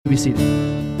Be seated.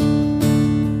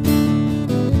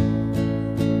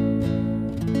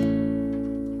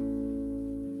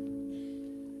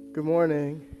 Good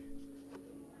morning.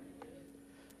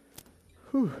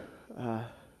 Whew.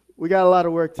 We got a lot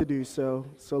of work to do, so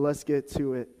let's get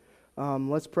to it.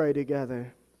 Let's pray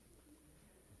together.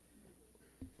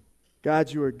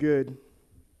 God, you are good.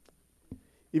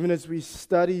 Even as we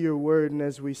study your word and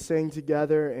as we sing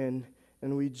together and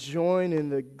we join in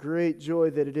the great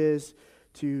joy that it is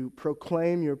to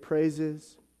proclaim your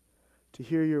praises, to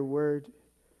hear your word,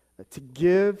 to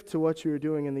give to what you are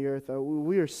doing in the earth,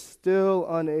 we are still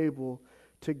unable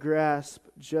to grasp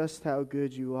just how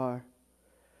good you are.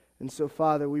 And so,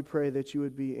 Father, we pray that you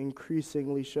would be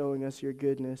increasingly showing us your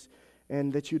goodness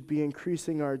and that you'd be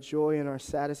increasing our joy and our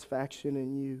satisfaction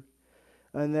in you.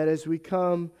 And that as we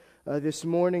come this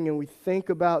morning and we think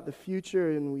about the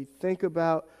future and we think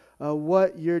about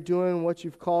what you're doing, what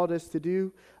you've called us to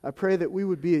do, I pray that we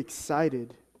would be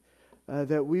excited,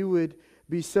 that we would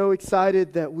be so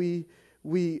excited that we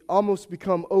almost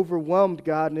become overwhelmed,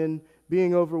 God, and in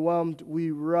being overwhelmed, we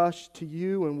rush to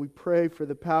you and we pray for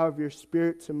the power of your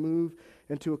Spirit to move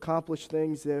and to accomplish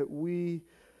things that we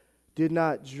did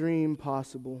not dream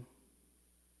possible.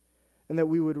 And that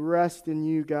we would rest in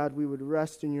you, God, we would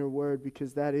rest in your word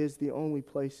because that is the only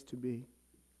place to be.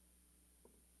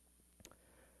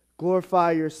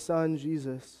 Glorify your Son,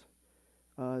 Jesus,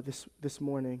 this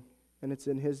morning, and it's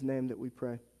in his name that we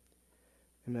pray.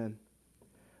 Amen.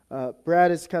 Brad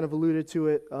has kind of alluded to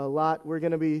it a lot. We're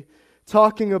going to be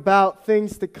talking about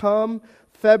things to come.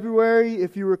 February,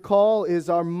 if you recall, is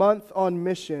our month on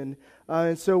mission.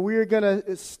 And so we're going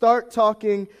to start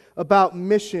talking about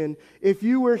mission. If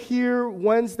you were here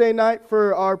Wednesday night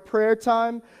for our prayer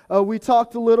time, we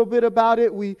talked a little bit about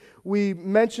it. We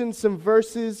mentioned some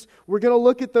verses. We're going to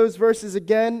look at those verses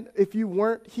again. If you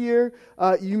weren't here,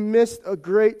 you missed a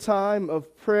great time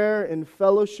of prayer and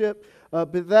fellowship,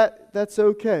 but that's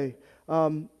okay.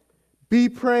 Be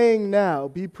praying now.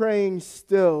 Be praying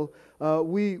still.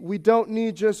 We don't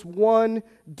need just one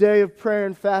day of prayer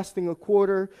and fasting a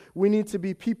quarter. We need to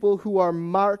be people who are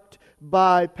marked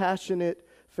by passionate,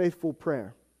 faithful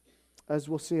prayer, as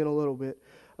we'll see in a little bit.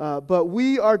 But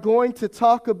we are going to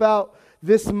talk about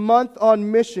this month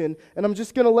on mission, and I'm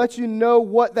just going to let you know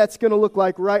what that's going to look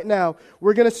like right now.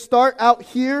 We're going to start out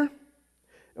here,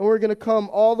 and we're going to come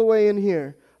all the way in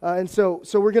here. And so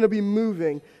we're going to be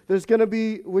moving. There's going to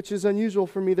be, which is unusual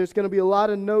for me, there's going to be a lot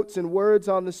of notes and words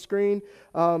on the screen.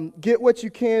 Get what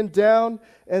you can down,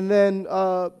 and then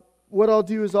what I'll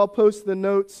do is I'll post the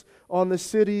notes on the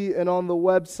city and on the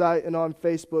website and on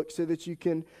Facebook so that you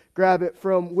can grab it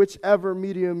from whichever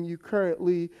medium you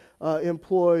currently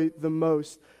employ the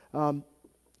most.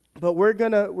 But we're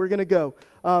gonna go.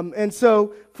 And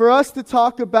so for us to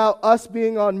talk about us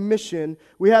being on mission,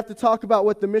 we have to talk about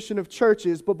what the mission of church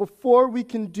is. But before we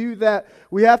can do that,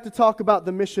 we have to talk about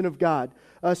the mission of God.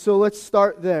 So let's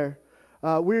start there.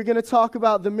 We're going to talk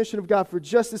about the mission of God for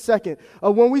just a second.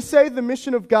 When we say the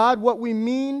mission of God, what we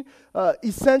mean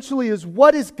essentially is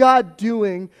what is God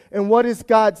doing and what is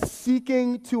God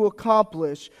seeking to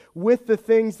accomplish with the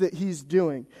things that he's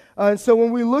doing. And so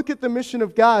when we look at the mission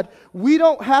of God, we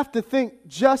don't have to think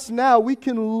just now. We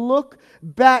can look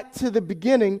back to the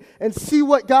beginning and see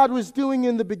what God was doing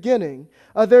in the beginning.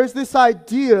 There's this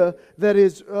idea that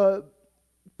is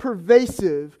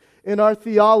pervasive in our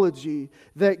theology,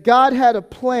 that God had a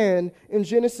plan in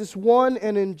Genesis 1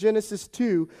 and in Genesis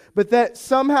 2, but that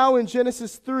somehow in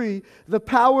Genesis 3, the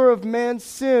power of man's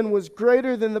sin was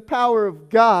greater than the power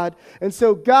of God, and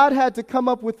so God had to come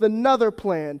up with another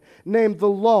plan named the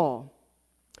law.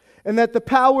 And that the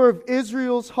power of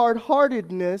Israel's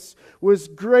hard-heartedness was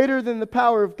greater than the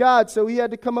power of God, so he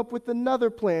had to come up with another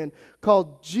plan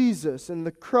called Jesus and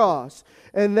the cross,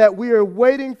 and that we are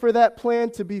waiting for that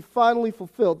plan to be finally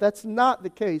fulfilled. That's not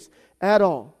the case at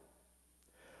all.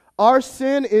 Our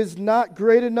sin is not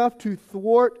great enough to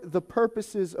thwart the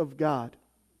purposes of God.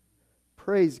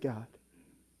 Praise God.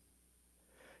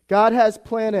 God has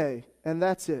plan A, and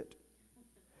that's it.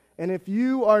 And if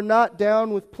you are not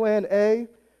down with plan A,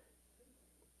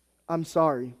 I'm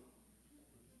sorry.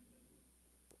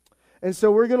 And so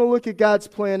we're going to look at God's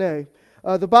plan A.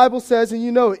 The Bible says, and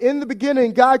you know, in the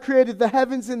beginning, God created the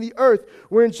heavens and the earth.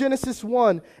 We're in Genesis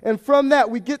 1. And from that,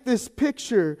 we get this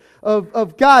picture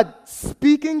of God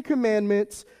speaking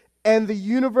commandments and the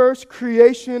universe,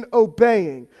 creation,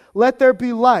 obeying. Let there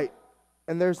be light,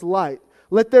 and there's light.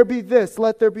 Let there be this,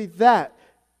 let there be that,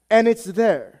 and it's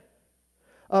there.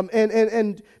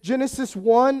 And Genesis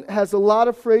 1 has a lot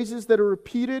of phrases that are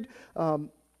repeated,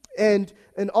 and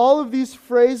all of these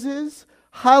phrases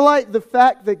highlight the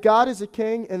fact that God is a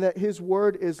king and that his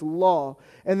word is law,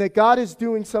 and that God is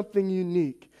doing something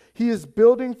unique. He is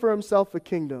building for himself a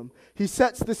kingdom. He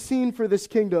sets the scene for this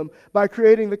kingdom by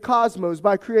creating the cosmos,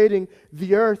 by creating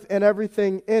the earth and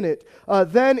everything in it.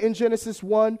 Then in Genesis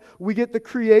 1, we get the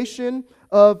creation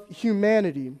of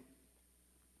humanity.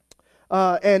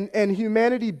 And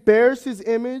humanity bears his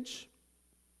image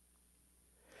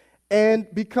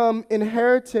and become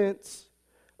heirs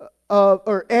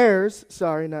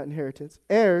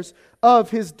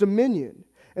of his dominion.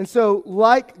 And so,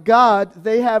 like God,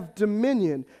 they have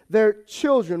dominion. They're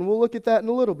children. We'll look at that in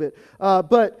a little bit.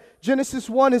 But Genesis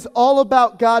 1 is all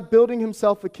about God building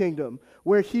himself a kingdom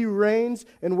where he reigns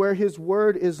and where his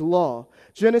word is law.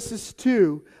 Genesis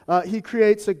 2, he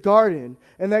creates a garden,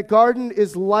 and that garden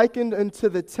is likened unto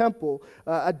the temple.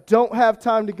 I don't have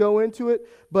time to go into it,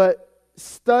 but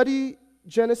study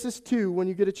Genesis 2 when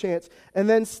you get a chance, and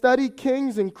then study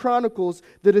Kings and Chronicles,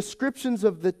 the descriptions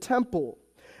of the temple.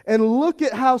 And look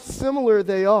at how similar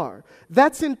they are.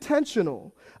 That's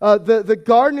intentional. The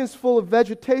garden is full of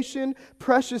vegetation,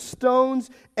 precious stones,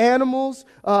 animals,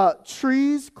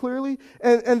 trees, clearly.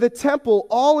 And the temple,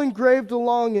 all engraved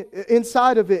along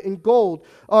inside of it in gold,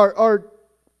 are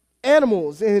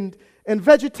animals and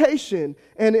vegetation,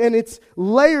 and it's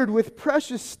layered with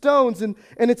precious stones, and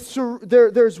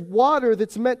there's water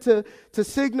that's meant to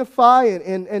signify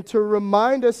and to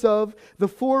remind us of the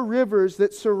 4 rivers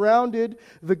that surrounded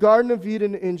the Garden of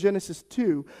Eden in Genesis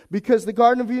 2, because the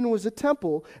Garden of Eden was a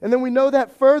temple. And then we know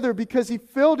that further because he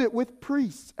filled it with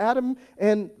priests. Adam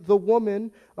and the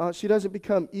woman, she doesn't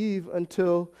become Eve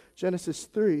until Genesis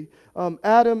 3.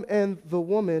 Adam and the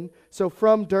woman, so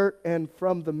from dirt and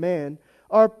from the man,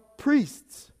 are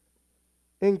priests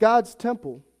in God's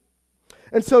temple.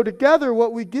 And so together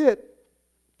what we get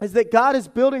is that God is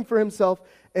building for himself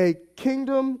a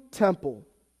kingdom temple,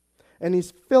 and he's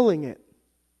filling it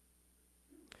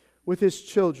with his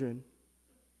children.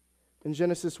 In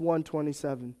Genesis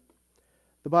 1:27,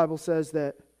 the Bible says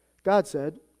that God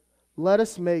said, "Let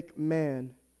us make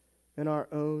man in our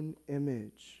own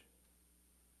image."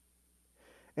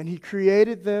 And he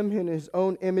created them in his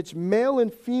own image, male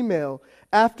and female.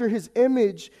 After his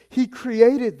image, he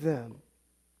created them.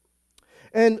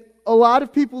 And a lot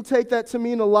of people take that to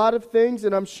mean a lot of things,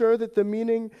 and I'm sure that the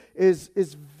meaning is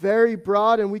very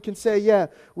broad, and we can say, yeah,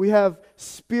 we have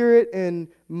spirit and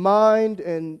mind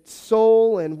and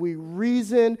soul, and we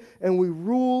reason and we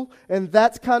rule, and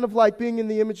that's kind of like being in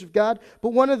the image of God.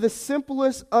 But one of the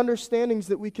simplest understandings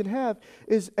that we can have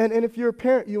is, and if you're a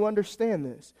parent, you understand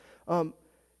this,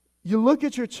 you look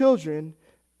at your children,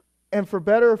 and for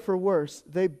better or for worse,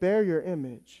 they bear your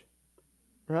image,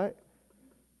 right?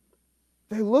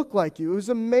 They look like you. It was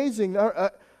amazing.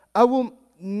 I will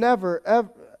never,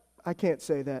 ever, I can't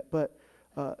say that, but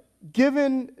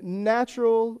given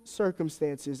natural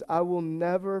circumstances, I will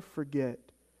never forget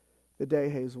the day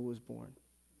Hazel was born,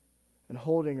 and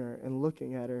holding her and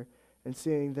looking at her and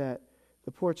seeing that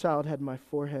the poor child had my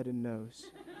forehead and nose.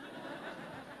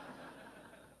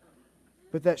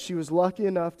 But that she was lucky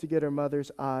enough to get her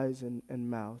mother's eyes and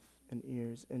mouth and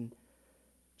ears. And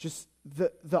just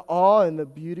the awe and the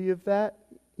beauty of that,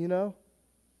 you know.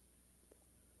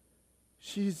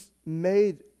 She's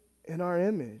made in our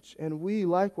image. And we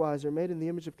likewise are made in the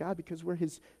image of God because we're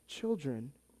his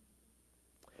children.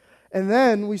 And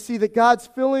then we see that God's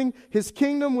filling his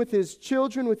kingdom with his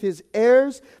children, with his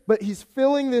heirs. But he's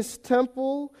filling this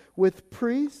temple with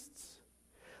priests.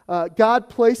 God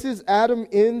places Adam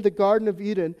in the Garden of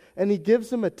Eden, and he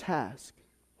gives him a task.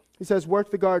 He says,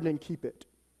 work the garden and keep it.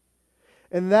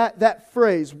 And that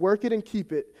phrase, work it and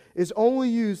keep it, is only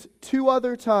used 2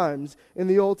 other times in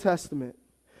the Old Testament.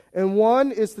 And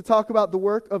one is to talk about the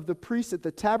work of the priests at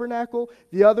the tabernacle.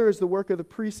 The other is the work of the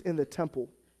priests in the temple.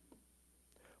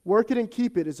 Work it and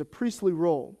keep it is a priestly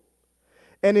role.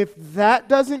 And if that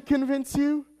doesn't convince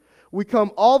you, we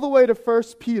come all the way to 1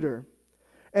 Peter.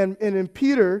 And in 1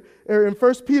 Peter,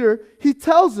 he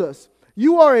tells us,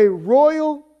 you are a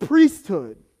royal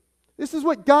priesthood. This is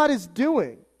what God is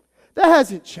doing. That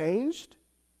hasn't changed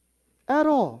at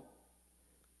all.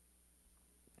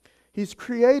 He's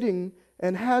creating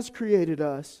and has created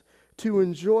us to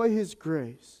enjoy his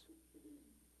grace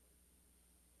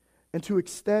and to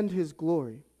extend his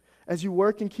glory. As you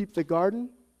work and keep the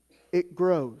garden, it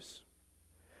grows.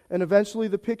 And eventually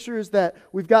the picture is that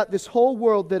we've got this whole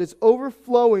world that is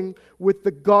overflowing with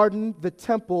the garden, the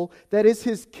temple, that is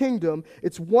his kingdom.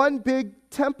 It's one big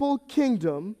temple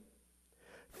kingdom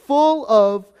full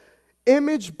of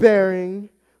image-bearing,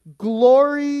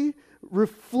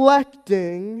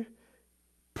 glory-reflecting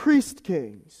priest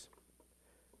kings.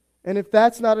 And if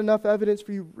that's not enough evidence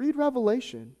for you, read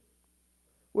Revelation.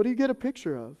 What do you get a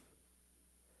picture of?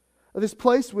 This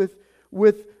place with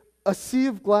a sea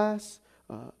of glass,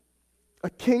 a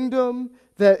kingdom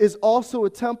that is also a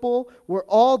temple where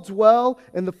all dwell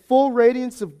and the full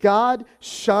radiance of God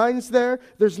shines there.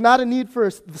 There's not a need for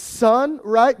the sun,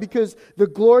 right? Because the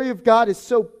glory of God is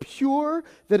so pure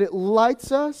that it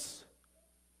lights us.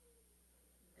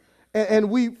 And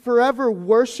we forever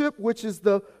worship, which is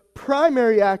the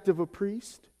primary act of a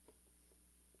priest.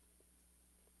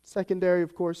 Secondary,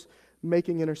 of course,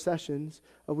 making intercessions.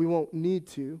 We won't need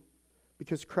to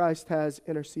because Christ has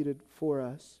interceded for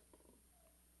us.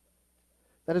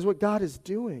 That is what God is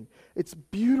doing. It's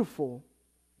beautiful.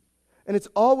 And it's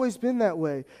always been that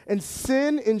way. And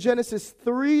sin in Genesis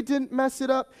 3 didn't mess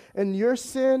it up. And your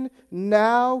sin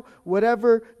now,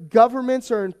 whatever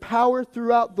governments are in power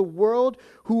throughout the world,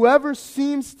 whoever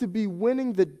seems to be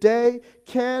winning the day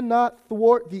cannot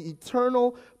thwart the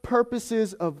eternal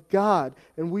purposes of God.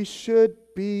 And we should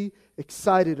be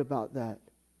excited about that.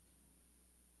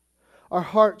 Our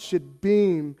hearts should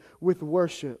beam with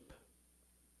worship.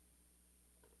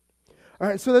 All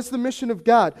right, so that's the mission of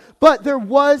God. But there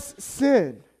was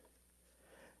sin.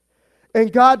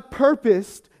 And God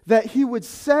purposed that He would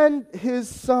send His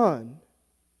Son,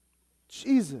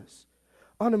 Jesus,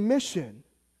 on a mission.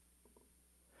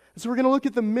 So we're going to look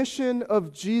at the mission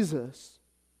of Jesus.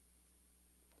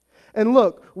 And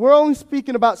look, we're only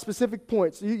speaking about specific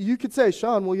points. You could say,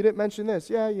 Shaun, well, you didn't mention this.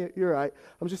 Yeah, you're right.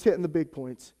 I'm just hitting the big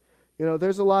points. You know,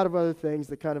 there's a lot of other things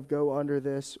that kind of go under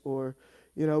this or...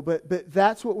 but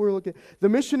that's what we're looking at. The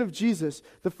mission of Jesus,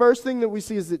 the first thing that we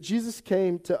see is that Jesus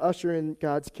came to usher in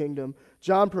God's kingdom.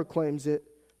 John proclaims it.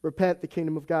 Repent, the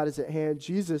kingdom of God is at hand.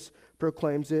 Jesus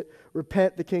proclaims it.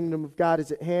 Repent, the kingdom of God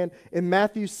is at hand. In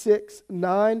Matthew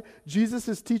 6:9, Jesus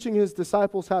is teaching His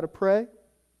disciples how to pray.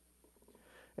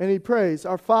 And He prays,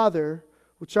 Our Father,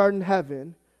 which art in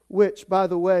heaven, which, by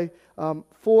the way,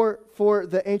 for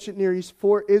the ancient Near East,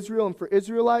 for Israel and for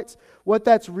Israelites, what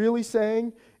that's really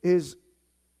saying is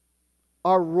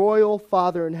our royal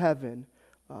Father in heaven.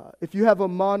 If you have a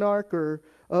monarch or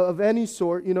of any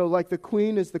sort, like the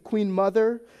queen is the queen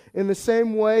mother, in the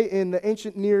same way in the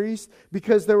ancient Near East,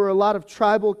 because there were a lot of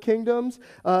tribal kingdoms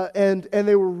and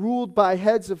they were ruled by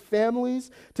heads of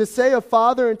families, to say a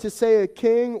father and to say a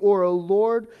king or a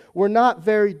lord were not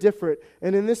very different.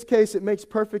 And in this case, it makes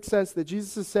perfect sense that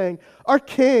Jesus is saying, our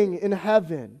King in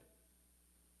heaven,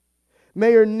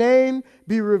 may your name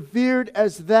be revered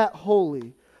as that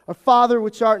holy. Our Father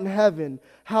which art in heaven,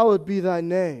 hallowed be thy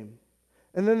name.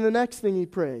 And then the next thing He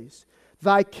prays,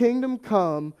 Thy kingdom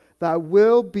come, thy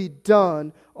will be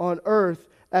done on earth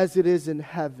as it is in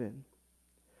heaven.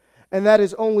 And that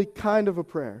is only kind of a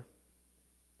prayer.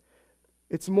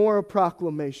 It's more a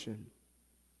proclamation.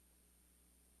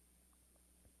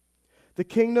 The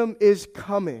kingdom is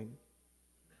coming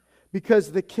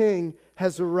because the King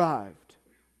has arrived.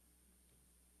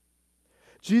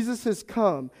 Jesus has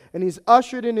come and He's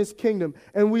ushered in His kingdom.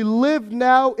 And we live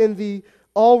now in the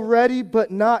already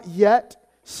but not yet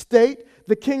state.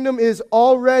 The kingdom is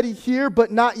already here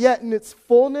but not yet in its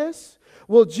fullness.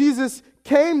 Well, Jesus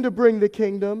came to bring the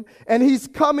kingdom and He's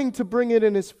coming to bring it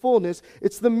in His fullness.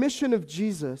 It's the mission of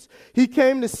Jesus. He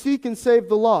came to seek and save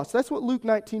the lost. That's what Luke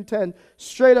 19:10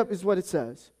 straight up is what it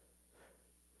says.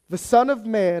 The Son of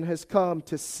Man has come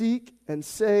to seek and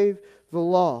save the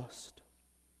lost.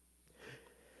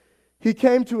 He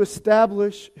came to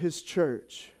establish His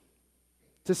church,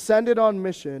 to send it on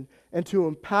mission, and to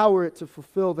empower it to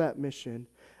fulfill that mission.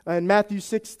 In Matthew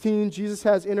 16, Jesus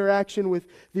has interaction with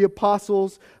the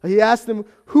apostles. He asked them,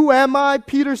 Who am I?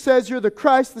 Peter says, You're the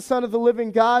Christ, the Son of the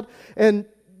living God. And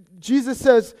Jesus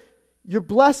says, You're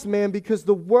blessed, man, because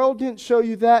the world didn't show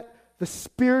you that. The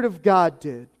Spirit of God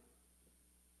did.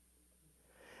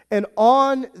 And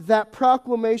on that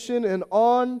proclamation and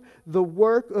on the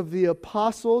work of the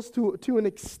apostles, to an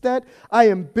extent, I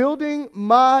am building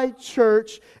my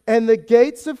church, and the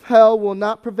gates of hell will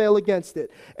not prevail against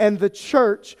it. And the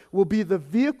church will be the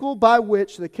vehicle by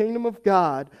which the kingdom of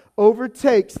God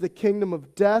overtakes the kingdom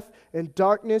of death and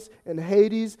darkness and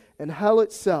Hades and hell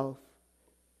itself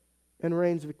and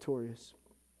reigns victorious.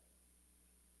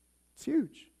 It's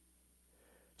huge.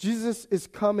 Jesus is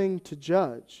coming to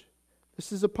judge.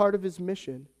 This is a part of His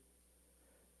mission.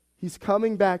 He's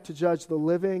coming back to judge the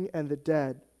living and the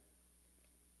dead.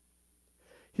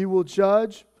 He will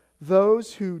judge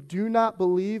those who do not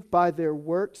believe by their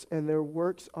works, and their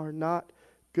works are not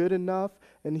good enough.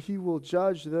 And He will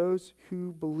judge those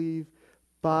who believe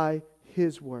by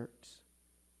His works.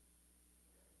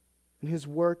 And His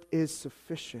work is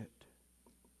sufficient.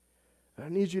 And I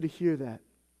need you to hear that.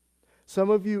 Some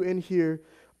of you in here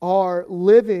are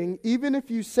living, even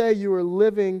if you say you are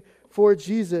living for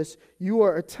Jesus, you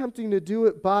are attempting to do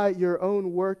it by your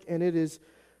own work, and it is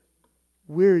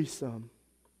wearisome.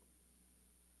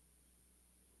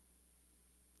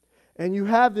 And you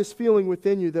have this feeling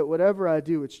within you that whatever I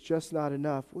do, it's just not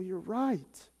enough. Well, you're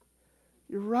right.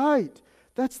 You're right.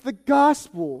 That's the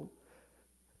gospel.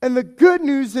 And the good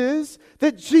news is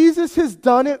that Jesus has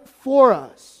done it for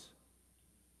us.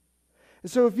 And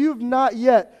so if you have not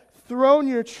yet thrown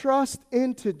your trust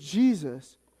into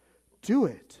Jesus, do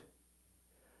it.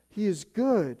 He is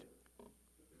good.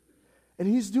 And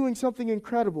He's doing something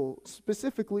incredible,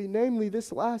 specifically, namely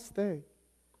this last thing.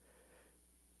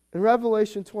 In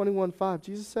Revelation 21:5,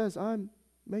 Jesus says, I'm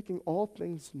making all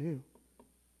things new.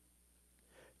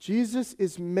 Jesus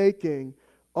is making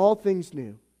all things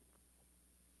new.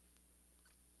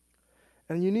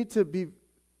 And you need to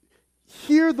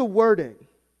hear the wording.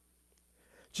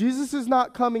 Jesus is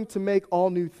not coming to make all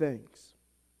new things.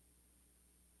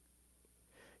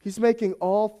 He's making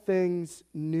all things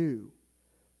new.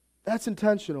 That's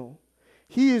intentional.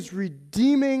 He is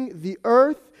redeeming the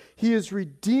earth. He is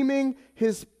redeeming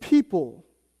His people.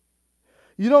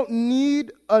 You don't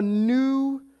need a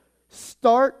new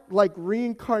start like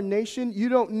reincarnation. You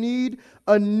don't need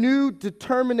a new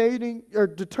determination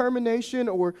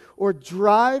or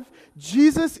drive.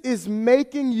 Jesus is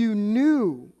making you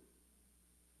new.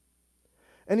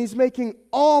 And He's making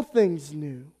all things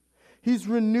new. He's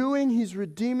renewing, He's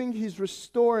redeeming, He's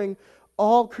restoring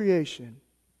all creation.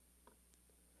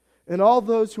 And all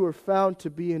those who are found to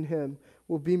be in Him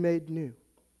will be made new.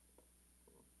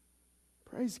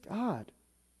 Praise God.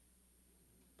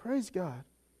 Praise God.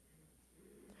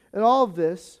 And all of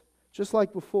this, just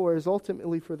like before, is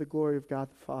ultimately for the glory of God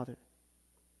the Father.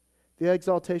 The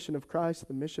exaltation of Christ,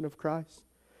 the mission of Christ.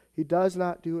 He does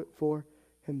not do it for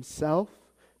Himself.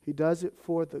 He does it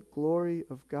for the glory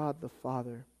of God the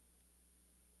Father.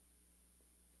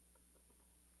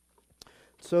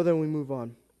 So then we move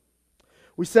on.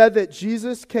 We said that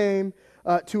Jesus came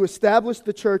to establish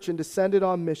the church and descended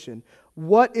on mission.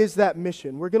 What is that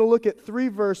mission? We're going to look at 3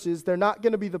 verses. They're not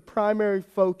going to be the primary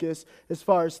focus as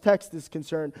far as text is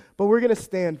concerned, but we're going to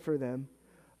stand for them.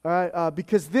 All right,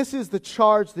 because this is the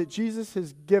charge that Jesus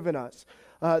has given us.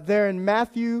 There in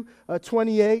Matthew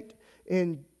 28,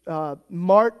 in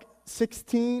Mark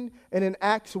 16, and in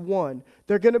Acts 1.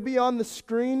 They're going to be on the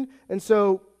screen, and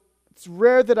so it's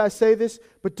rare that I say this,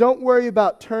 but don't worry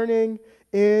about turning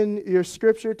in your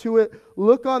scripture to it.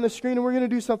 Look on the screen, and we're going to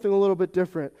do something a little bit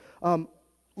different.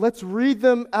 Let's read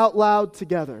them out loud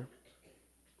together.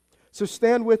 So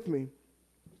stand with me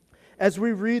as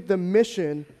we read the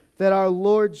mission that our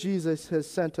Lord Jesus has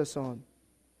sent us on.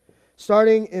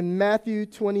 Starting in Matthew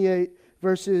 28,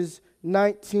 verses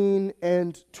 19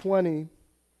 and 20.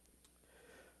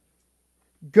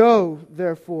 Go,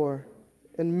 therefore,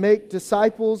 and make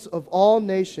disciples of all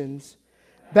nations,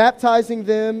 baptizing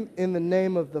them in the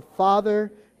name of the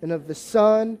Father, and of the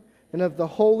Son, and of the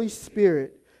Holy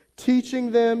Spirit,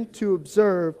 teaching them to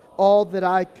observe all that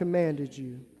I commanded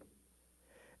you.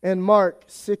 And Mark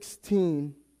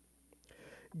 16,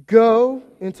 go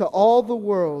into all the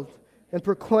world and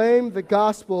proclaim the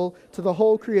gospel to the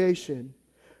whole creation.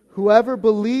 Whoever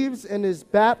believes and is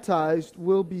baptized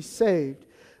will be saved,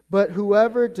 but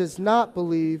whoever does not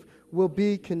believe will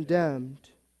be condemned.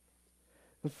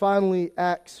 And finally,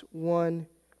 Acts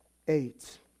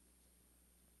 1:8.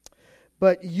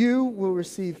 But you will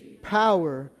receive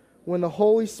power when the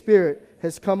Holy Spirit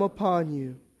has come upon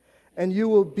you, and you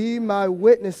will be my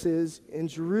witnesses in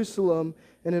Jerusalem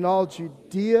and in all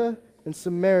Judea and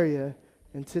Samaria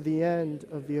and to the end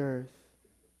of the earth.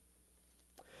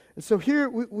 And so here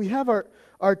we have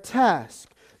our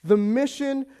task. The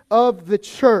mission of the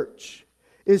church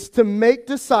is to make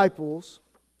disciples.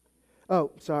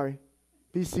 Oh, sorry.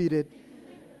 Be seated.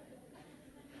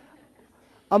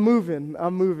 I'm moving.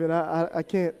 I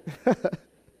can't.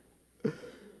 That'd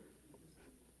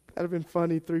have been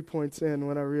funny 3 points in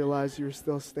when I realized you were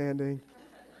still standing.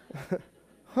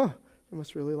 I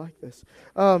must really like this.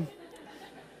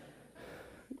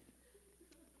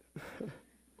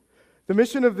 The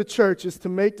mission of the church is to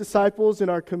make disciples in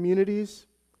our communities,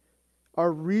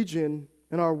 our region,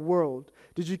 and our world.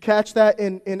 Did you catch that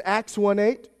in Acts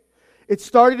 1:8? It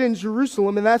started in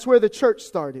Jerusalem, and that's where the church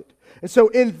started. And so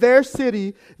in their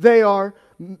city, they are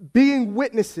being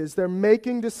witnesses. They're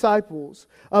making disciples.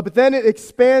 But then it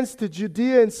expands to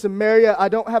Judea and Samaria. I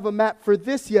don't have a map for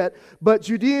this yet, but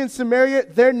Judea and Samaria,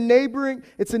 they're neighboring.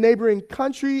 It's a neighboring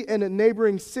country and a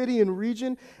neighboring city and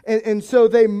region. And so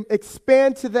they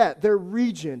expand to that, their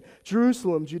region,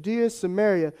 Jerusalem, Judea,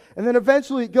 Samaria. And then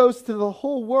eventually it goes to the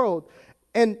whole world.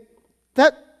 And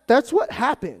that's what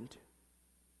happened.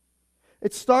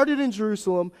 It started in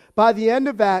Jerusalem. By the end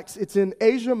of Acts, it's in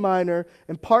Asia Minor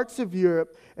and parts of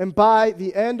Europe. And by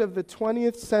the end of the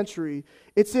 20th century,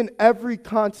 it's in every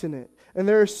continent. And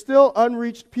there are still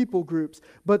unreached people groups.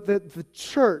 But the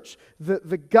church,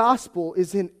 the gospel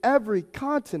is in every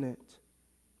continent.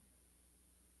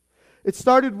 It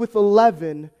started with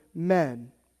 11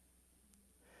 men.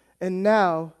 And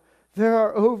now there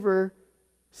are over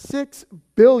 6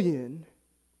 billion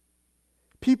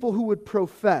people who would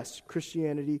profess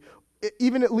Christianity,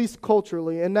 even at least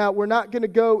culturally. And now we're not going to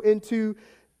go into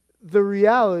the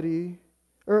reality,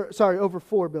 over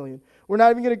 4 billion. We're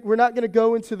not going to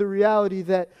go into the reality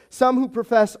that some who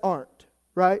profess aren't,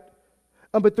 right?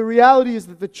 But the reality is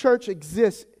that the church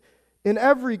exists in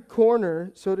every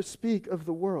corner, so to speak, of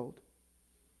the world.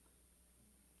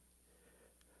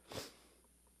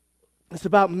 It's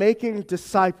about making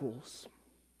disciples.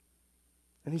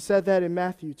 And he said that in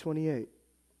Matthew 28.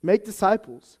 Make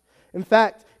disciples. In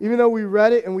fact, even though we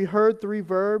read it and we heard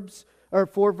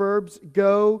 4 verbs,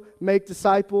 go, make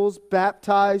disciples,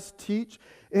 baptize, teach,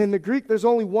 in the Greek there's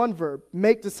only one verb,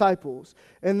 make disciples.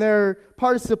 And there are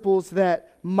participles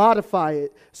that modify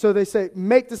it. So they say,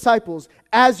 make disciples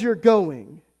as you're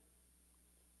going.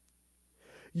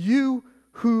 You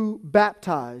who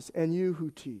baptize and you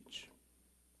who teach.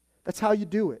 That's how you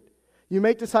do it. You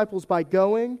make disciples by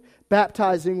going,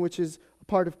 baptizing, which is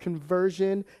part of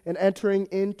conversion and entering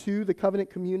into the covenant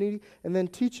community, and then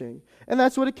teaching. And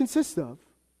that's what it consists of.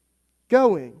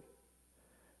 Going.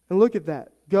 And look at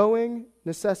that. Going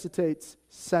necessitates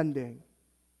sending.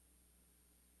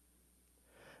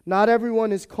 Not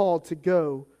everyone is called to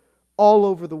go all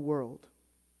over the world,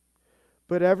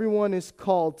 but everyone is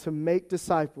called to make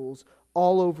disciples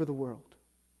all over the world.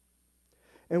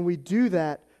 And we do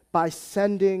that by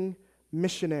sending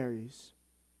missionaries,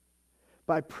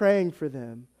 by praying for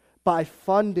them, by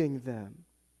funding them,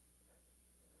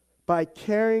 by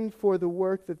caring for the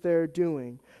work that they're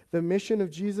doing. The mission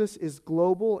of Jesus is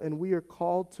global, and we are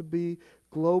called to be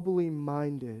globally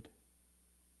minded,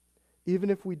 even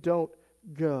if we don't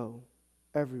go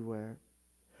everywhere.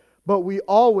 But we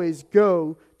always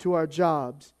go to our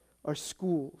jobs, our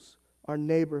schools, our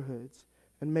neighborhoods,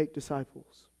 and make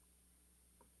disciples.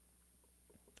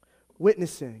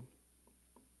 Witnessing,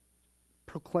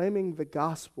 proclaiming the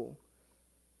gospel.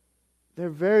 They're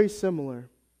very similar.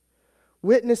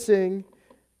 Witnessing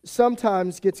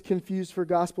sometimes gets confused for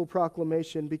gospel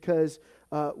proclamation because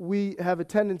we have a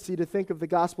tendency to think of the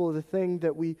gospel as a thing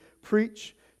that we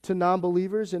preach to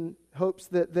non-believers in hopes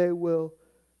that they will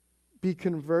be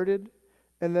converted.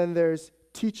 And then there's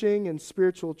teaching and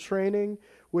spiritual training,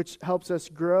 which helps us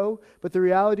grow. But the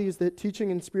reality is that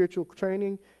teaching and spiritual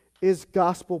training is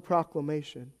gospel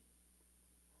proclamation.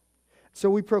 So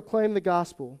we proclaim the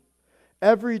gospel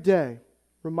every day.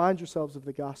 Remind yourselves of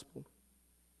the gospel.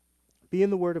 Be in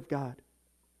the Word of God.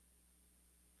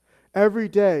 Every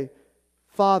day,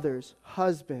 fathers,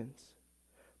 husbands,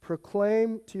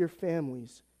 proclaim to your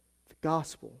families the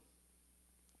gospel,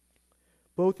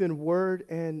 both in word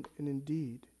and in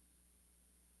deed.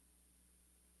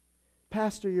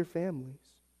 Pastor your families.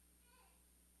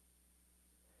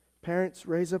 Parents,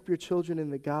 raise up your children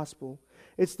in the gospel.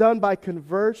 It's done by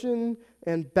conversion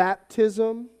and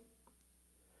baptism.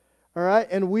 All right?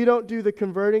 And we don't do the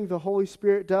converting, the Holy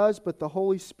Spirit does, but the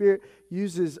Holy Spirit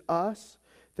uses us.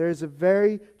 There's a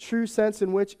very true sense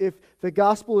in which if the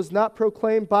gospel is not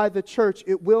proclaimed by the church,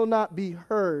 it will not be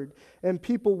heard, and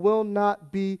people will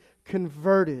not be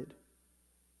converted.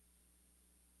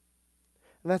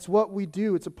 And that's what we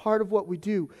do. It's a part of what we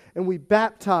do. And we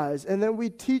baptize, and then we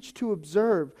teach to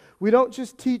observe. We don't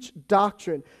just teach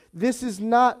doctrine. This is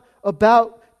not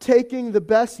about taking the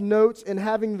best notes and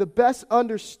having the best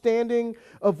understanding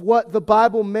of what the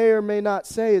Bible may or may not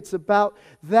say. It's about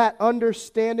that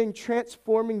understanding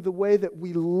transforming the way that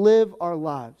we live our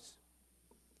lives.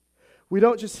 We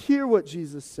don't just hear what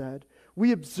Jesus said.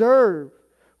 We observe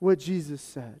what Jesus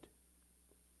said.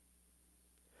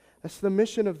 That's the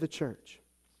mission of the church.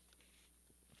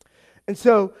 And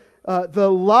so the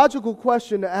logical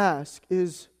question to ask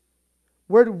is,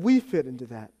 where do we fit into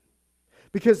that?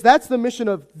 Because that's the mission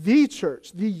of the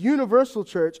church, the universal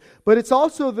church, but it's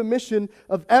also the mission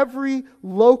of every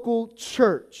local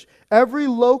church, every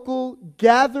local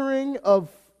gathering of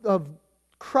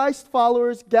Christ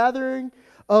followers, gathering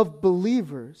of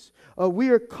believers. We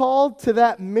are called to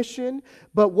that mission,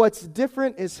 but what's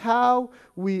different is how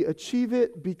we achieve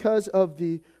it because of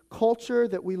the culture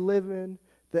that we live in,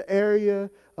 the area,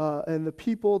 and the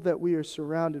people that we are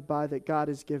surrounded by that God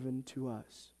has given to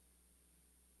us.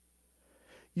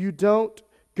 You don't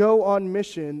go on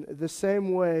mission the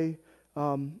same way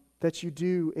that you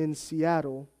do in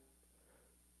Seattle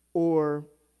or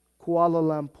Kuala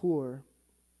Lumpur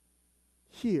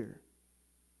here.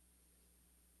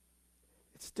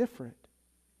 It's different.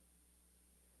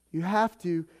 You have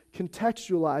to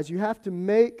contextualize. You have to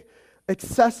make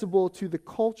accessible to the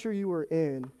culture you are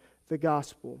in the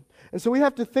gospel. And so we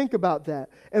have to think about that.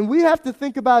 And we have to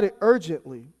think about it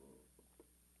urgently.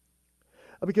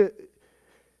 Because,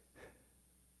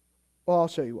 well, I'll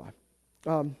show you why.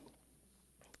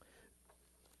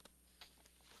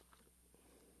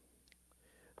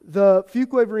 The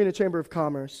Fuquay-Varina Chamber of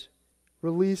Commerce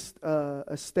released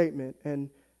a statement, and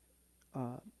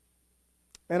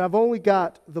I've only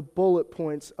got the bullet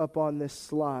points up on this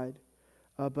slide,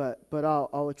 but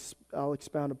I'll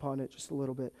expound upon it just a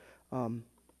little bit.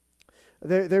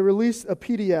 They released a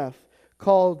PDF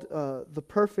called "The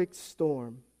Perfect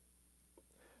Storm,"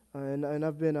 and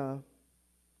I've been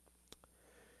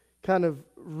kind of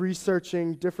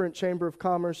researching different Chamber of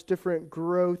Commerce, different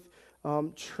growth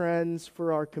trends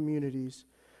for our communities.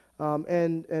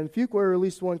 And Fuquay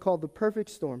released one called The Perfect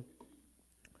Storm.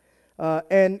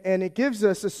 And it gives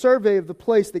us a survey of the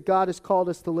place that God has called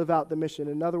us to live out the mission.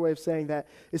 Another way of saying that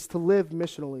is to live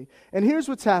missionally. And here's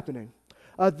what's happening.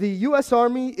 The U.S.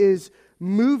 Army is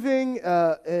moving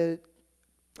a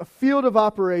field of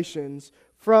operations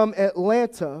from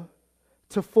Atlanta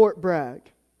to Fort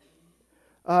Bragg.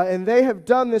 And they have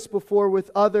done this before with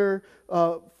other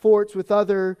forts, with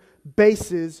other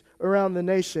bases around the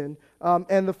nation.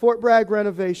 And the Fort Bragg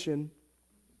renovation,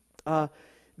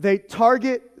 they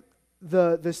target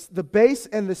the base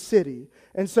and the city.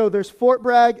 And so there's Fort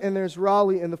Bragg and there's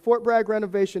Raleigh, and the Fort Bragg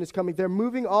renovation is coming. They're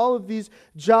moving all of these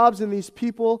jobs and these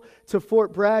people to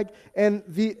Fort Bragg, and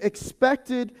the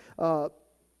expected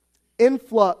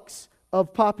influx of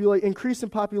increase in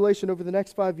population over the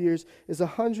next 5 years is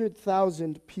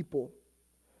 100,000 people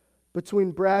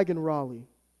between Bragg and Raleigh.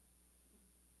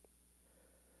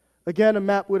 Again, a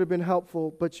map would have been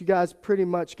helpful, but you guys pretty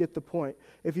much get the point.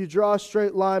 If you draw a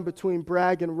straight line between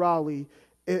Bragg and Raleigh,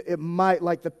 it might,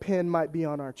 like the pin might be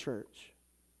on our church.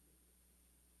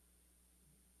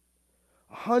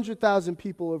 100,000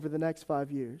 people over the next 5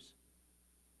 years.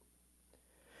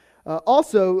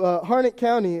 Also, Harnett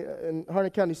County, and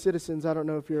Harnett County citizens, I don't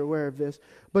know if you're aware of this,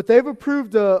 but they've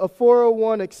approved a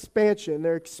 401 expansion.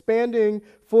 They're expanding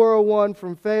 401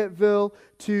 from Fayetteville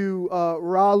to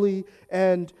Raleigh,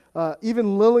 and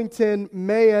even Lillington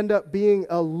may end up being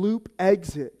a loop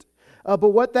exit. But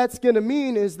what that's going to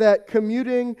mean is that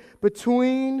commuting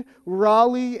between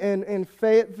Raleigh and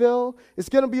Fayetteville is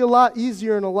going to be a lot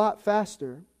easier and a lot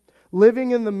faster. Living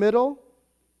in the middle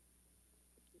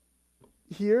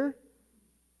here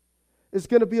is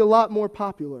going to be a lot more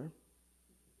popular.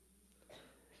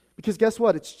 Because guess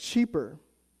what? It's cheaper.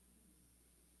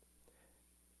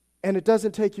 And it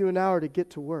doesn't take you an hour to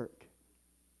get to work.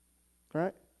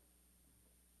 Right?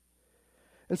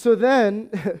 And so then,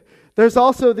 there's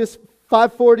also this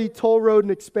 540 toll road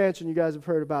and expansion. You guys have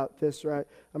heard about this, right?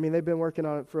 I mean, they've been working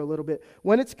on it for a little bit.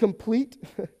 When it's complete,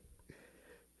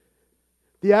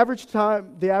 the average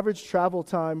travel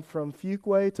time from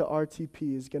Fuquay to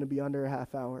RTP is going to be under a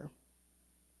half hour.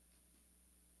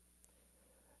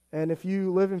 And if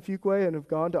you live in Fuquay and have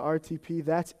gone to RTP,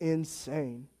 that's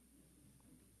insane.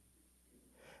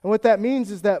 And what that means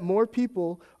is that more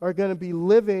people are going to be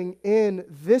living in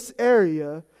this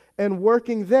area and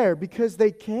working there because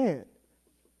they can.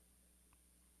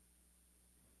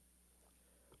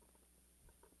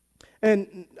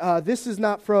 And this is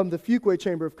not from the Fuquay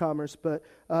Chamber of Commerce, but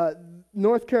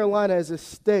North Carolina as a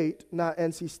state, not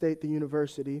NC State, the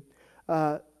university,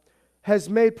 has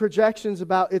made projections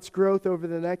about its growth over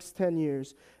the next 10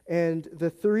 years. And the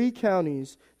 3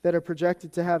 counties that are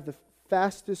projected to have the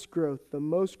fastest growth, the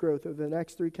most growth over the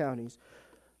next 3 counties,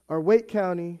 are Wake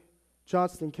County,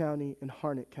 Johnston County, and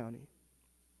Harnett County.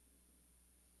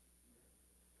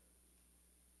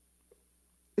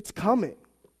 It's coming.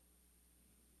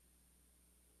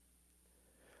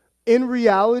 In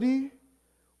reality,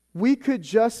 we could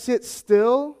just sit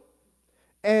still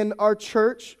and our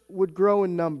church would grow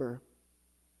in number.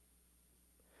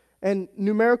 And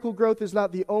numerical growth is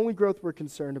not the only growth we're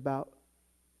concerned about,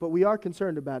 but we are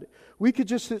concerned about it. We could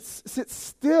just sit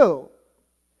still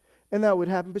and that would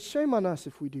happen, but shame on us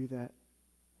if we do that.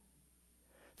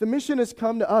 The mission has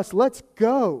come to us. Let's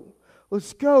go.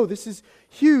 Let's go. This is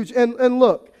huge. And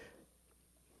look,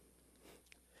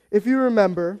 if you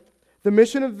remember, the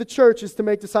mission of the church is to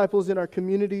make disciples in our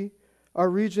community, our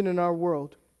region, and our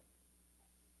world.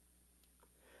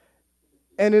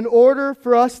 And in order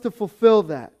for us to fulfill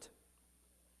that,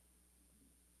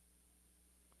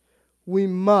 we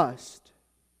must,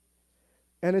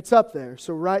 and it's up there,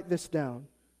 so write this down.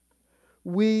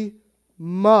 We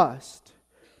must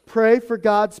pray for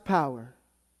God's power.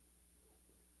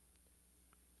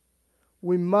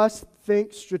 We must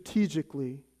think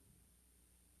strategically.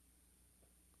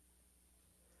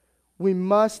 We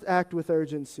must act with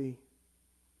urgency.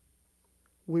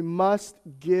 We must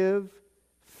give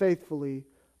faithfully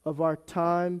of our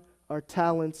time, our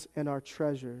talents, and our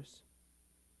treasures.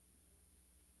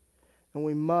 And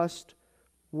we must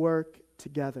work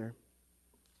together.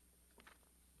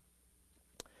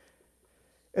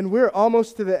 And we're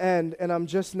almost to the end, and I'm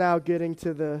just now getting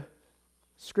to the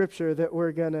scripture that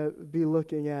we're going to be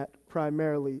looking at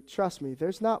primarily. Trust me,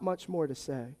 there's not much more to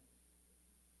say.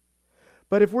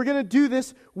 But if we're going to do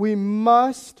this, we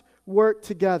must work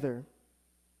together.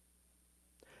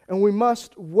 And we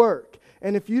must work.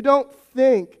 And if you don't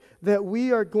think that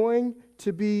we are going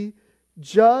to be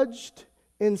judged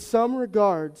in some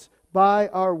regards by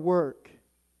our work,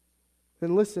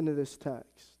 then listen to this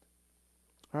text.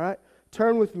 All right?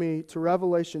 Turn with me to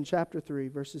Revelation chapter 3,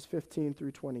 verses 15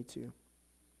 through 22.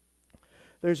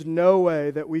 There's no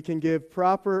way that we can give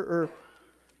proper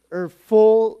or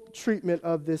full treatment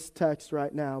of this text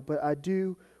right now, but I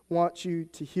do want you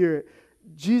to hear it.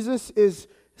 Jesus is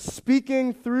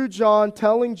speaking through John,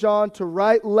 telling John to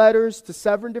write letters to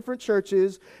 7 different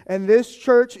churches, and this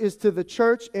church is to the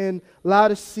church in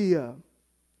Laodicea.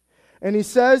 And he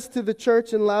says to the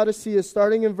church in Laodicea,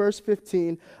 starting in verse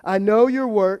 15, I know your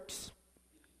works.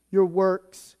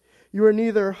 You are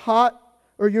neither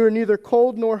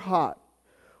cold nor hot.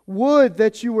 Would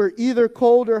that you were either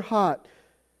cold or hot.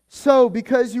 So,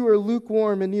 because you are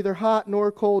lukewarm and neither hot nor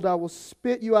cold, I will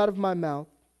spit you out of my mouth.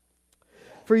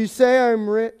 For you say, I am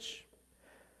rich,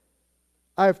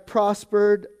 I have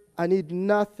prospered, I need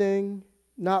nothing,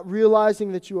 not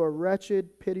realizing that you are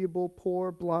wretched, pitiable,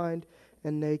 poor, blind,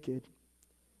 and naked.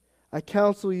 I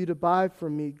counsel you to buy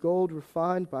from me gold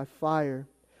refined by fire,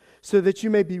 so that you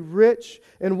may be rich,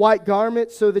 and white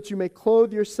garments, so that you may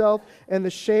clothe yourself, and the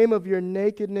shame of your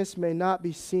nakedness may not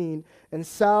be seen, and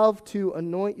salve to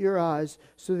anoint your eyes,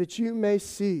 so that you may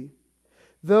see.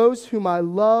 Those whom I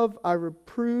love, I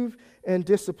reprove and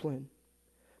discipline.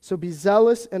 So be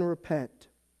zealous and repent.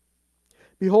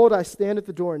 Behold, I stand at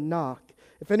the door and knock.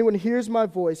 If anyone hears my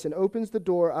voice and opens the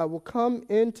door, I will come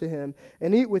in to him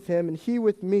and eat with him and he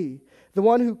with me. The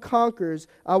one who conquers,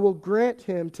 I will grant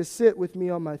him to sit with me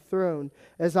on my throne,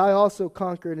 as I also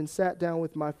conquered and sat down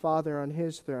with my Father on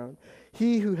his throne.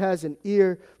 He who has an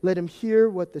ear, let him hear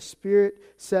what the Spirit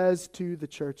says to the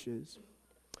churches.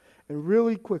 And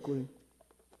really quickly,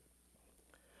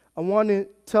 I want to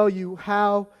tell you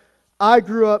how I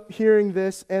grew up hearing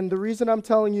this, and the reason I'm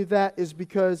telling you that is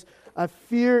because I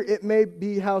fear it may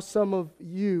be how some of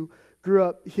you grew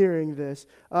up hearing this.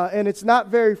 And it's not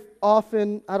very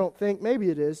often, I don't think, maybe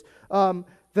it is, that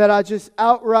I just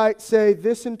outright say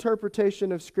this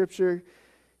interpretation of Scripture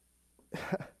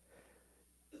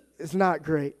is not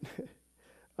great.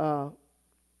 But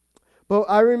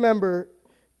I remember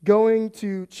going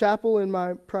to chapel in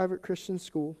my private Christian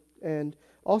school and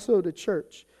also to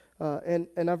church. And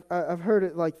I've heard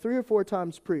it like 3 or 4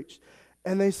 times preached.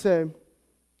 And they say,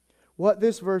 what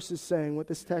this verse is saying, what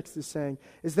this text is saying,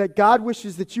 is that God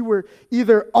wishes that you were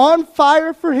either on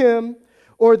fire for Him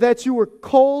or that you were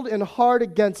cold and hard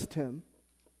against Him.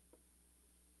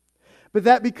 But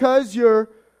that because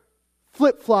you're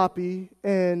flip-floppy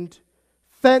and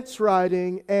fence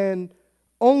riding and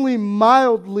only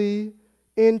mildly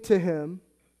into Him,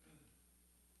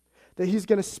 that He's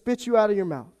going to spit you out of your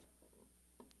mouth.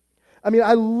 I mean,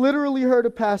 I literally heard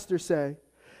a pastor say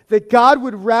that God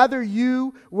would rather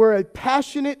you were a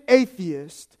passionate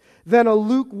atheist than a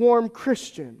lukewarm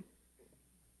Christian.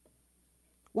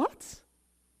 What?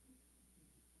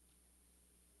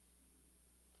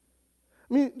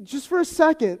 I mean, just for a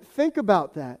second, think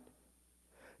about that.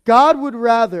 God would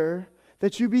rather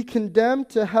that you be condemned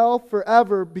to hell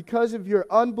forever because of your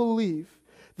unbelief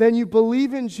than you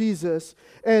believe in Jesus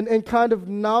and kind of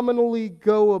nominally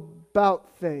go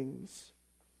about things.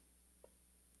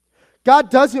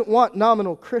 God doesn't want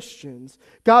nominal Christians.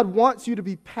 God wants you to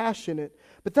be passionate.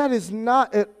 But that is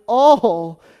not at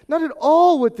all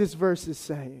what this verse is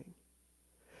saying.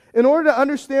 In order to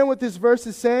understand what this verse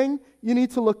is saying, you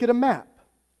need to look at a map.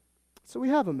 So we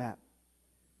have a map.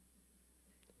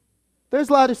 there's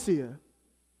Laodicea.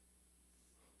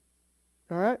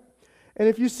 All right? And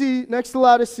if you see next to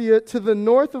Laodicea, to the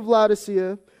north of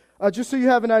Laodicea, just so you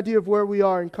have an idea of where we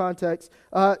are in context,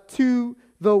 to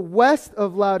the west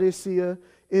of Laodicea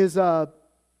is the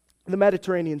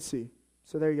Mediterranean Sea.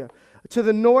 So there you go. To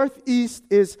the northeast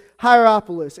is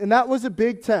Hierapolis, and that was a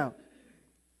big town.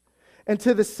 And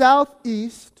to the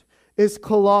southeast is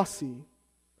Colossae.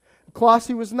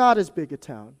 Colossae was not as big a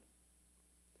town.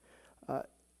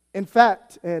 In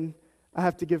fact, and I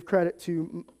have to give credit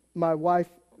to my wife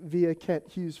via Kent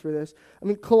Hughes for this. I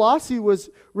mean, Colossae was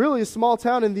really a small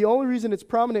town, and the only reason it's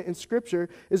prominent in Scripture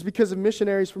is because of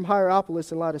missionaries from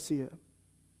Hierapolis and Laodicea.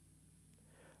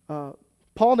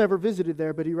 Paul never visited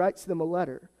there, but he writes them a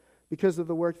letter because of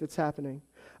the work that's happening.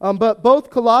 But both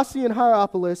Colossae and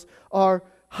Hierapolis are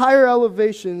higher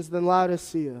elevations than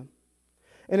Laodicea.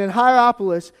 And in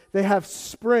Hierapolis, they have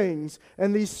springs,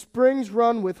 and these springs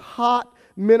run with hot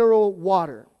mineral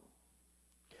water.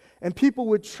 And people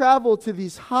would travel to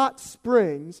these hot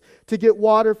springs to get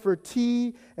water for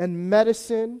tea and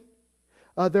medicine.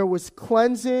 There was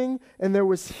cleansing and there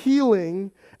was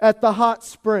healing at the hot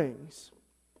springs.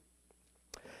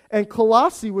 And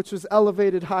Colossae, which was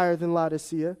elevated higher than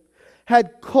Laodicea,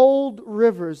 had cold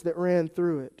rivers that ran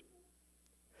through it.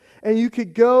 And you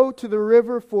could go to the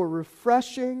river for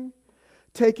refreshing,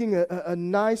 taking a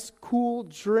nice cool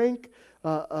drink,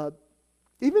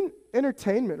 even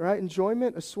entertainment, right?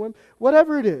 Enjoyment, a swim,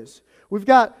 whatever it is. We've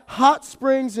got hot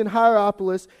springs in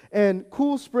Hierapolis and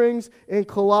cool springs in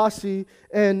Colossae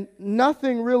and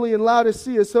nothing really in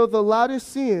Laodicea. So the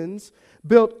Laodiceans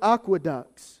built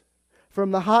aqueducts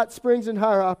from the hot springs in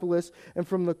Hierapolis and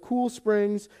from the cool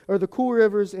springs or the cool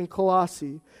rivers in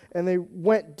Colossae. And they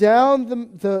went down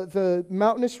the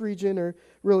mountainous region, or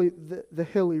really the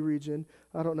hilly region.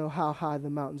 I don't know how high the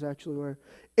mountains actually were,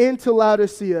 into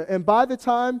Laodicea. And by the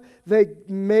time they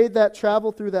made that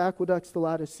travel through the aqueducts to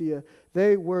Laodicea,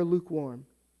 they were lukewarm.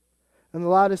 And the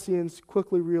Laodiceans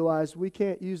quickly realized, we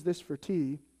can't use this for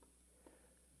tea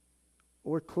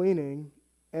or cleaning,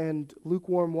 and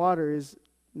lukewarm water is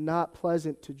not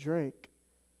pleasant to drink.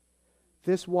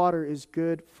 This water is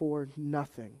good for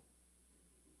nothing.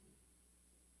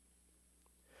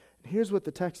 And here's what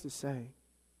the text is saying.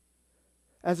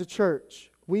 As a church,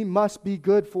 we must be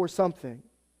good for something.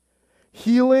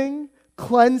 Healing,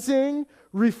 cleansing,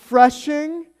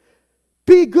 refreshing.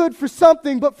 Be good for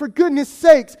something, but for goodness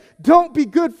sakes, don't be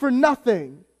good for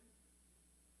nothing.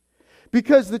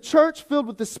 Because the church filled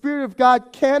with the Spirit of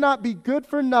God cannot be good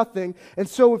for nothing. And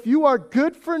so if you are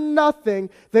good for nothing,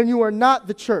 then you are not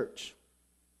the church.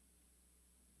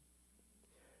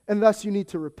 And thus you need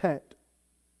to repent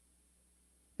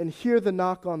and hear the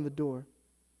knock on the door.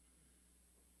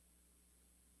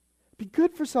 Be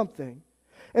good for something.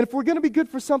 And if we're going to be good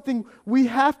for something, we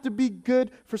have to be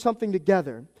good for something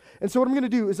together. And so what I'm going to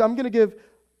do is I'm going to give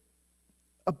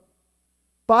a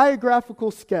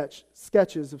biographical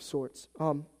sketches of sorts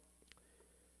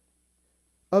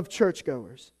of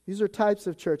churchgoers. These are types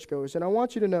of churchgoers. And I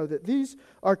want you to know that these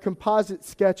are composite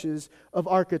sketches of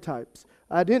archetypes.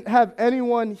 I didn't have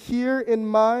anyone here in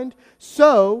mind.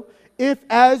 So if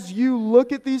as you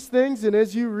look at these things and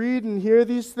as you read and hear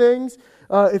these things,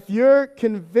 if you're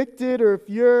convicted or if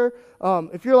you're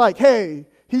like, hey,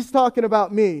 he's talking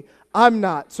about me, I'm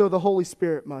not, so the Holy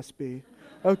Spirit must be.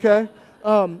 Okay?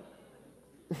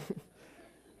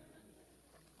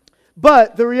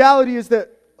 But the reality is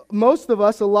that most of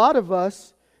us, a lot of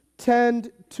us,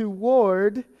 tend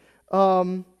toward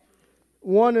one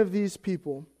of these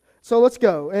people. So let's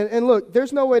go. And look,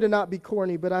 there's no way to not be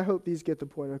corny, but I hope these get the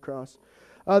point across.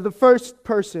 The first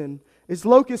person is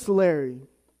Locust Larry.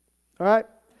 All right?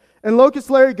 And Locust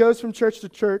Larry goes from church to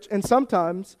church and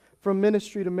sometimes from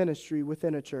ministry to ministry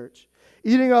within a church,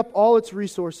 eating up all its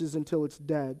resources until it's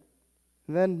dead,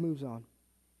 and then moves on.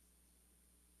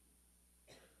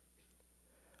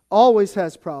 Always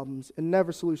has problems and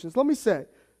never solutions. Let me say,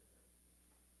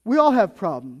 we all have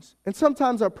problems, and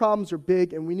sometimes our problems are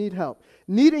big and we need help.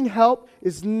 Needing help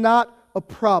is not a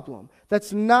problem.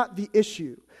 That's not the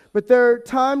issue. But there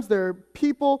are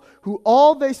people who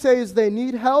all they say is they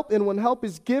need help, and when help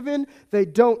is given, they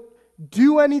don't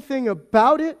do anything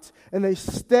about it, and they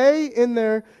stay in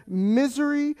their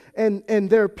misery, and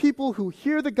there are people who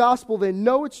hear the gospel, they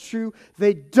know it's true,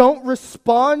 they don't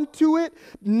respond to it.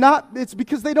 It's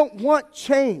because they don't want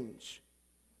change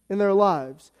in their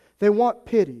lives. They want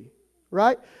pity,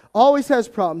 right? Always has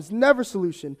problems, never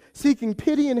solution, seeking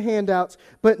pity and handouts,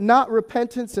 but not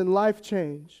repentance and life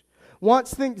change.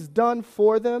 Wants things done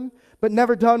for them, but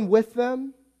never done with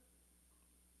them.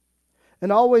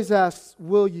 And always asks,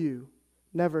 will you?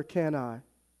 Never can I.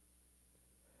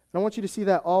 And I want you to see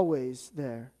that always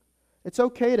there. It's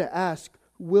okay to ask,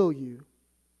 will you?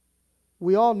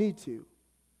 We all need to.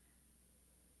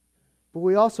 But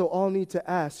we also all need to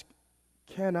ask,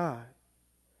 can I?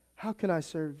 How can I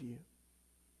serve you?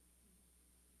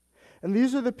 And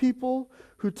these are the people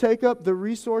who take up the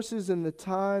resources and the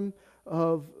time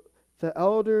of the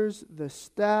elders, the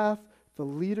staff, the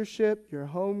leadership, your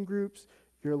home groups,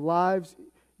 your lives.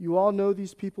 You all know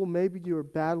these people. Maybe you are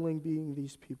battling being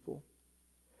these people.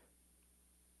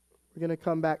 We're going to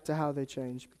come back to how they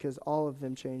change because all of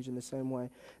them change in the same way.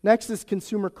 Next is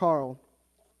Consumer Carl.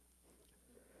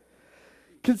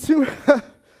 Consumer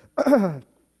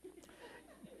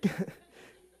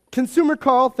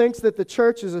Carl thinks that the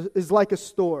church is like a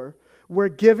store where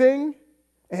giving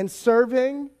and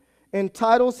serving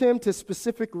entitles him to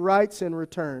specific rights and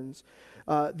returns.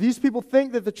 These people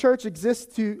think that the church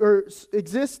exists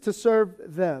to serve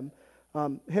them,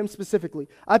 him specifically.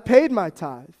 I paid my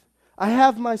tithe. I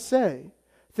have my say.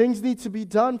 Things need to be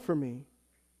done for me.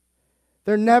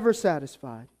 They're never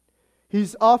satisfied.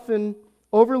 He's often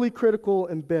overly critical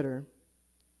and bitter.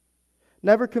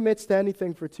 Never commits to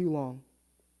anything for too long.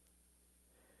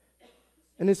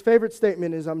 And his favorite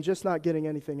statement is, I'm just not getting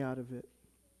anything out of it.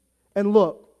 And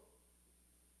look,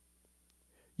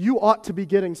 you ought to be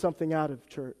getting something out of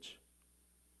church.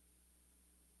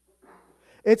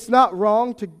 It's not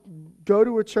wrong to go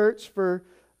to a church for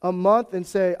a month and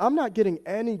say, I'm not getting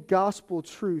any gospel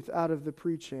truth out of the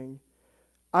preaching.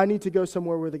 I need to go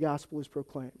somewhere where the gospel is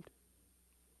proclaimed.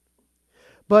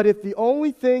 But if the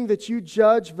only thing that you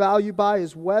judge value by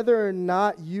is whether or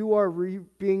not you are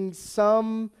reaping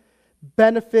some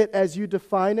benefit as you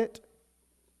define it,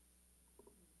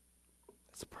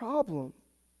 it's a problem.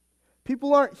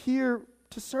 People aren't here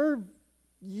to serve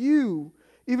you,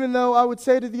 even though I would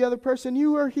say to the other person,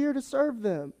 you are here to serve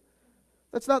them.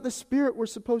 That's not the spirit we're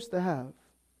supposed to have.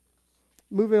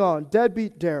 Moving on,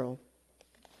 deadbeat Daryl.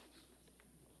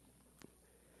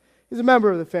 He's a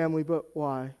member of the family, but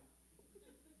why?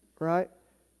 Right?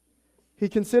 He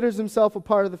considers himself a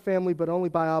part of the family, but only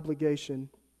by obligation.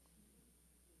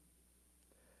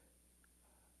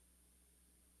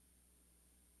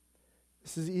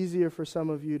 This is easier for some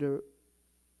of you to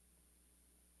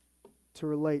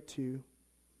relate to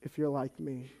if you're like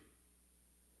me.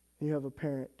 And you have a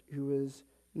parent who is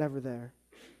never there,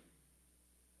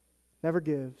 never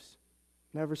gives,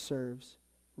 never serves,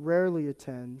 rarely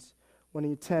attends. When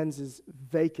he attends is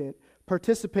vacant,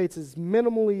 participates as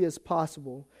minimally as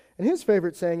possible. And his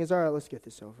favorite saying is, all right, let's get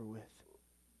this over with.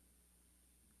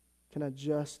 Can I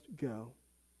just go?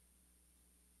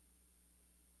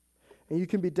 And you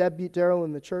can be deadbeat Daryl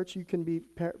in the church. You can be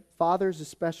fathers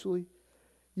especially.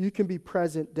 You can be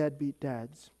present deadbeat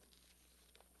dads.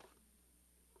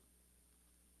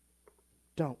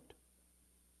 Don't.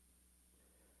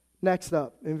 Next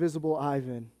up, Invisible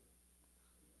Ivan.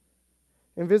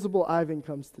 Invisible Ivan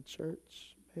comes to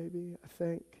church, maybe, I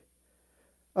think.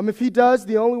 If he does,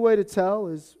 the only way to tell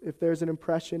is if there's an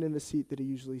impression in the seat that he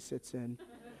usually sits in.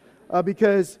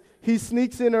 Because he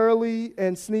sneaks in early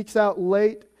and sneaks out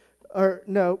late. Or,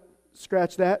 no,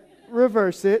 scratch that.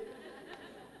 Reverse it.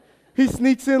 He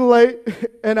sneaks in late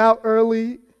and out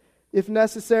early, if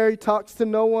necessary, talks to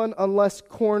no one unless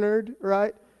cornered,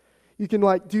 right? You can,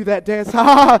 do that dance. Ha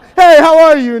ha! Hey, how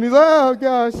are you? And he's like, oh,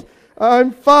 gosh,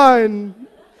 I'm fine.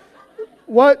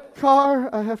 What car?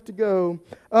 I have to go.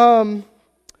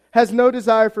 Has no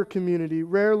desire for community,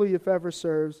 rarely, if ever,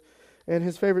 serves, and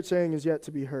his favorite saying is yet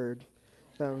to be heard.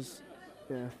 That was,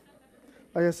 yeah.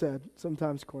 Like I said,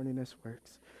 sometimes corniness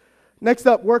works. Next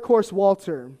up, Workhorse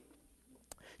Walter.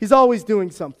 He's always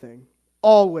doing something.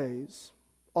 Always.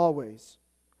 Always.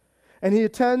 And he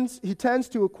tends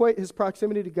to equate his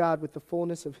proximity to God with the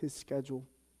fullness of his schedule.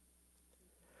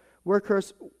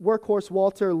 Workhorse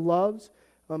Walter loves,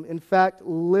 in fact,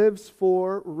 lives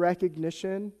for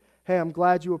recognition. Hey, I'm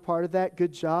glad you were part of that.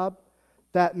 Good job.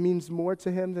 That means more to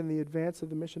him than the advance of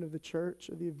the mission of the church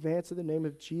or the advance of the name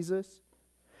of Jesus.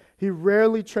 He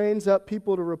rarely trains up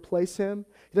people to replace him.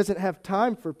 He doesn't have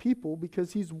time for people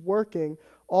because he's working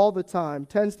all the time,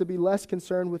 tends to be less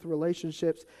concerned with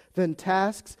relationships than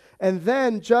tasks, and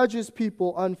then judges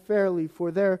people unfairly for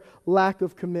their lack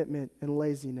of commitment and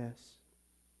laziness.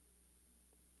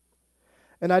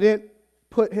 And I didn't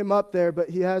put him up there, but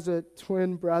he has a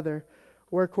twin brother,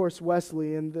 Workhorse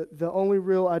Wesley, and the only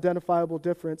real identifiable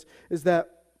difference is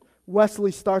that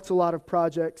Wesley starts a lot of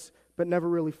projects but never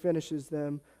really finishes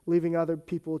them, leaving other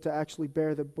people to actually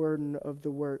bear the burden of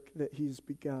the work that he's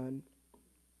begun.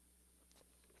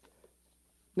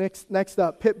 Next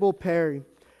up, Pitbull Perry.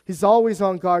 He's always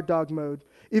on guard dog mode,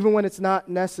 even when it's not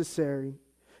necessary.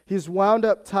 He's wound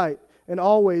up tight, and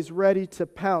always ready to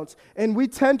pounce. And we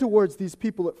tend towards these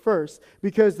people at first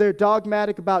because they're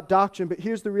dogmatic about doctrine, but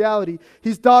here's the reality.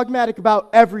 He's dogmatic about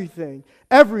everything.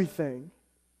 Everything.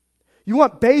 You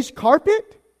want beige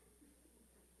carpet?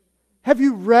 Have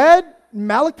you read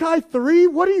Malachi 3?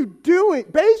 What are you doing?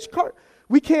 Beige carpet?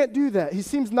 We can't do that. He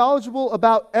seems knowledgeable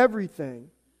about everything,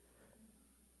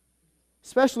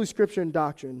 especially Scripture and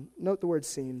doctrine. Note the word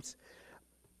seems.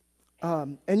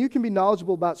 And you can be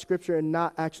knowledgeable about Scripture and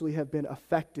not actually have been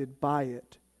affected by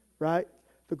it, right?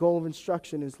 The goal of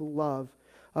instruction is love.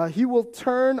 He will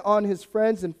turn on his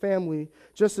friends and family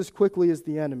just as quickly as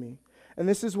the enemy. And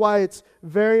this is why it's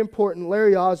very important.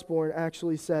 Larry Osborne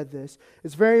actually said this.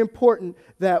 It's very important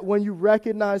that when you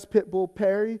recognize Pitbull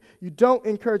Perry, you don't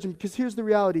encourage him. Because here's the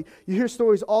reality. You hear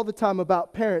stories all the time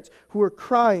about parents who are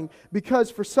crying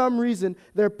because for some reason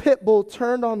their pit bull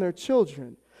turned on their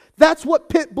children. That's what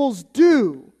pit bulls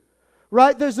do,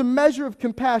 right? There's a measure of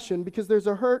compassion because there's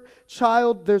a hurt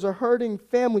child, there's a hurting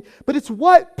family. But it's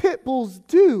what pit bulls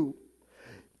do.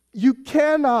 You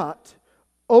cannot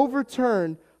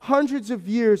overturn hundreds of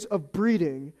years of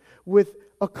breeding with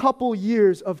a couple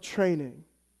years of training.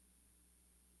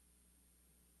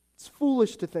 It's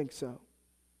foolish to think so.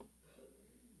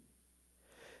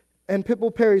 And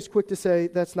Pitbull Perry's quick to say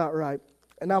that's not right.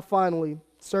 And now finally,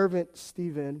 servant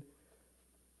Stephen,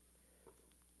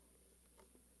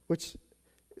 which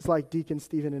is like Deacon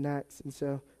Stephen in Acts, and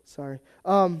so, sorry.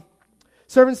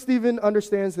 Servant Stephen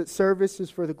understands that service is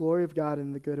for the glory of God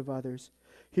and the good of others.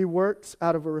 He works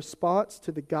out of a response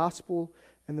to the gospel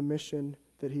and the mission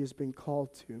that he has been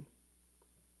called to.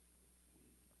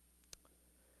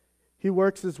 He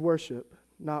works as worship,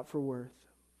 not for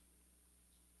worth.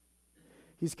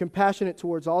 He's compassionate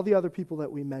towards all the other people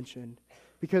that we mentioned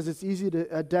because it's easy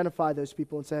to identify those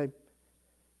people and say,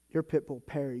 "You're Pitbull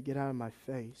Perry, get out of my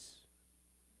face."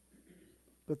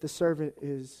 But the servant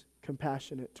is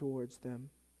compassionate towards them.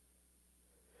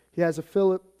 He has a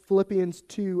Philippians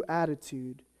 2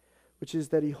 attitude, which is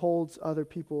that he holds other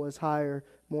people as higher,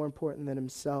 more important than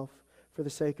himself for the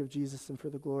sake of Jesus and for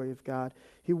the glory of God.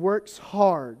 He works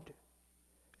hard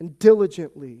and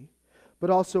diligently, but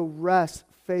also rests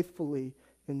faithfully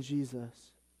in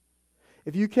Jesus.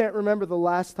 If you can't remember the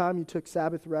last time you took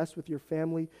Sabbath rest with your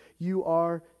family, you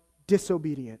are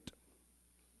disobedient.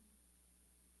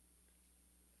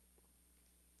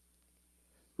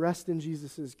 Rest in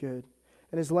Jesus is good.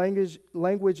 And his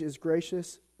language is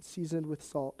gracious, seasoned with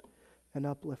salt, and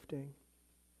uplifting.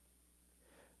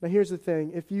 Now here's the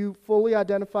thing. If you fully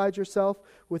identified yourself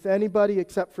with anybody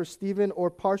except for Stephen, or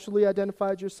partially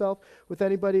identified yourself with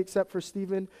anybody except for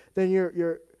Stephen, then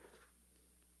your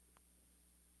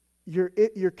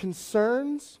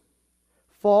concerns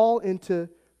fall into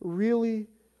really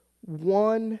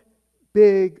one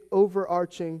big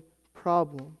overarching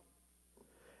problem.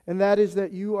 And that is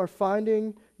that you are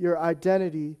finding your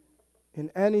identity in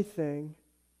anything,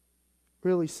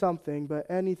 really something, but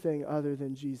anything other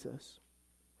than Jesus.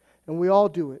 And we all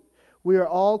do it. We are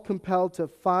all compelled to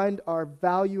find our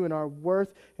value and our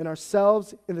worth in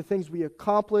ourselves, in the things we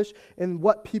accomplish, in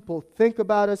what people think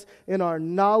about us, in our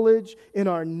knowledge, in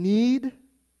our need.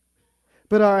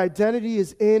 But our identity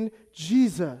is in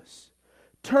Jesus.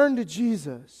 Turn to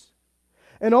Jesus.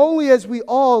 And only as we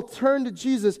all turn to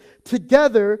Jesus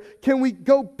together can we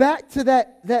go back to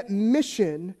that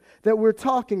mission that we're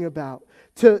talking about,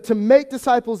 to make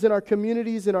disciples in our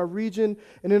communities, in our region,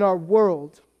 and in our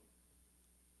world.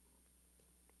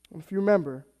 And if you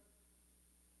remember,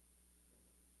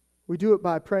 we do it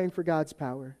by praying for God's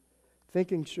power,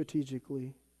 thinking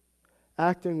strategically,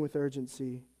 acting with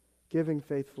urgency, giving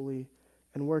faithfully,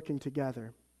 and working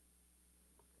together.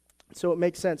 So it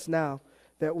makes sense now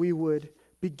that we would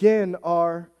begin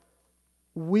our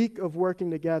week of working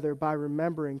together by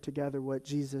remembering together what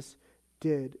Jesus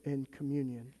did in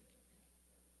communion.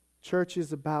 Church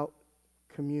is about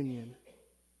communion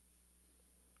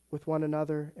with one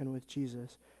another and with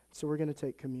Jesus. So we're going to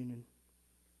take communion.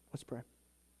 Let's pray.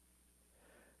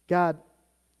 God,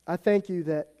 I thank you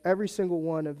that every single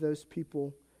one of those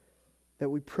people that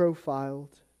we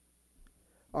profiled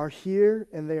are here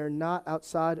and they are not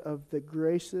outside of the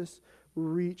gracious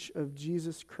reach of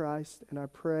Jesus Christ. And I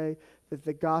pray that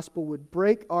the gospel would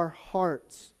break our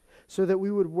hearts so that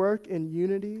we would work in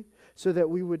unity, so that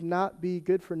we would not be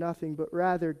good for nothing, but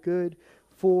rather good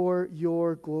for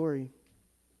your glory.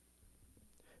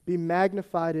 Be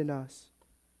magnified in us,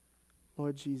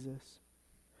 Lord Jesus.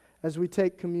 As we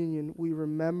take communion, we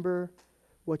remember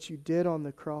what you did on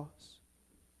the cross.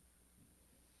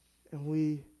 And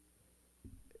we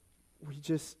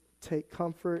just take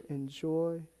comfort and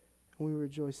joy, and we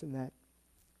rejoice in that.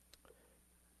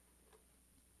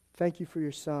 thank you for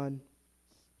your Son.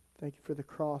 Thank you for the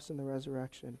cross and the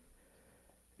resurrection.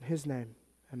 In his name,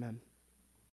 amen.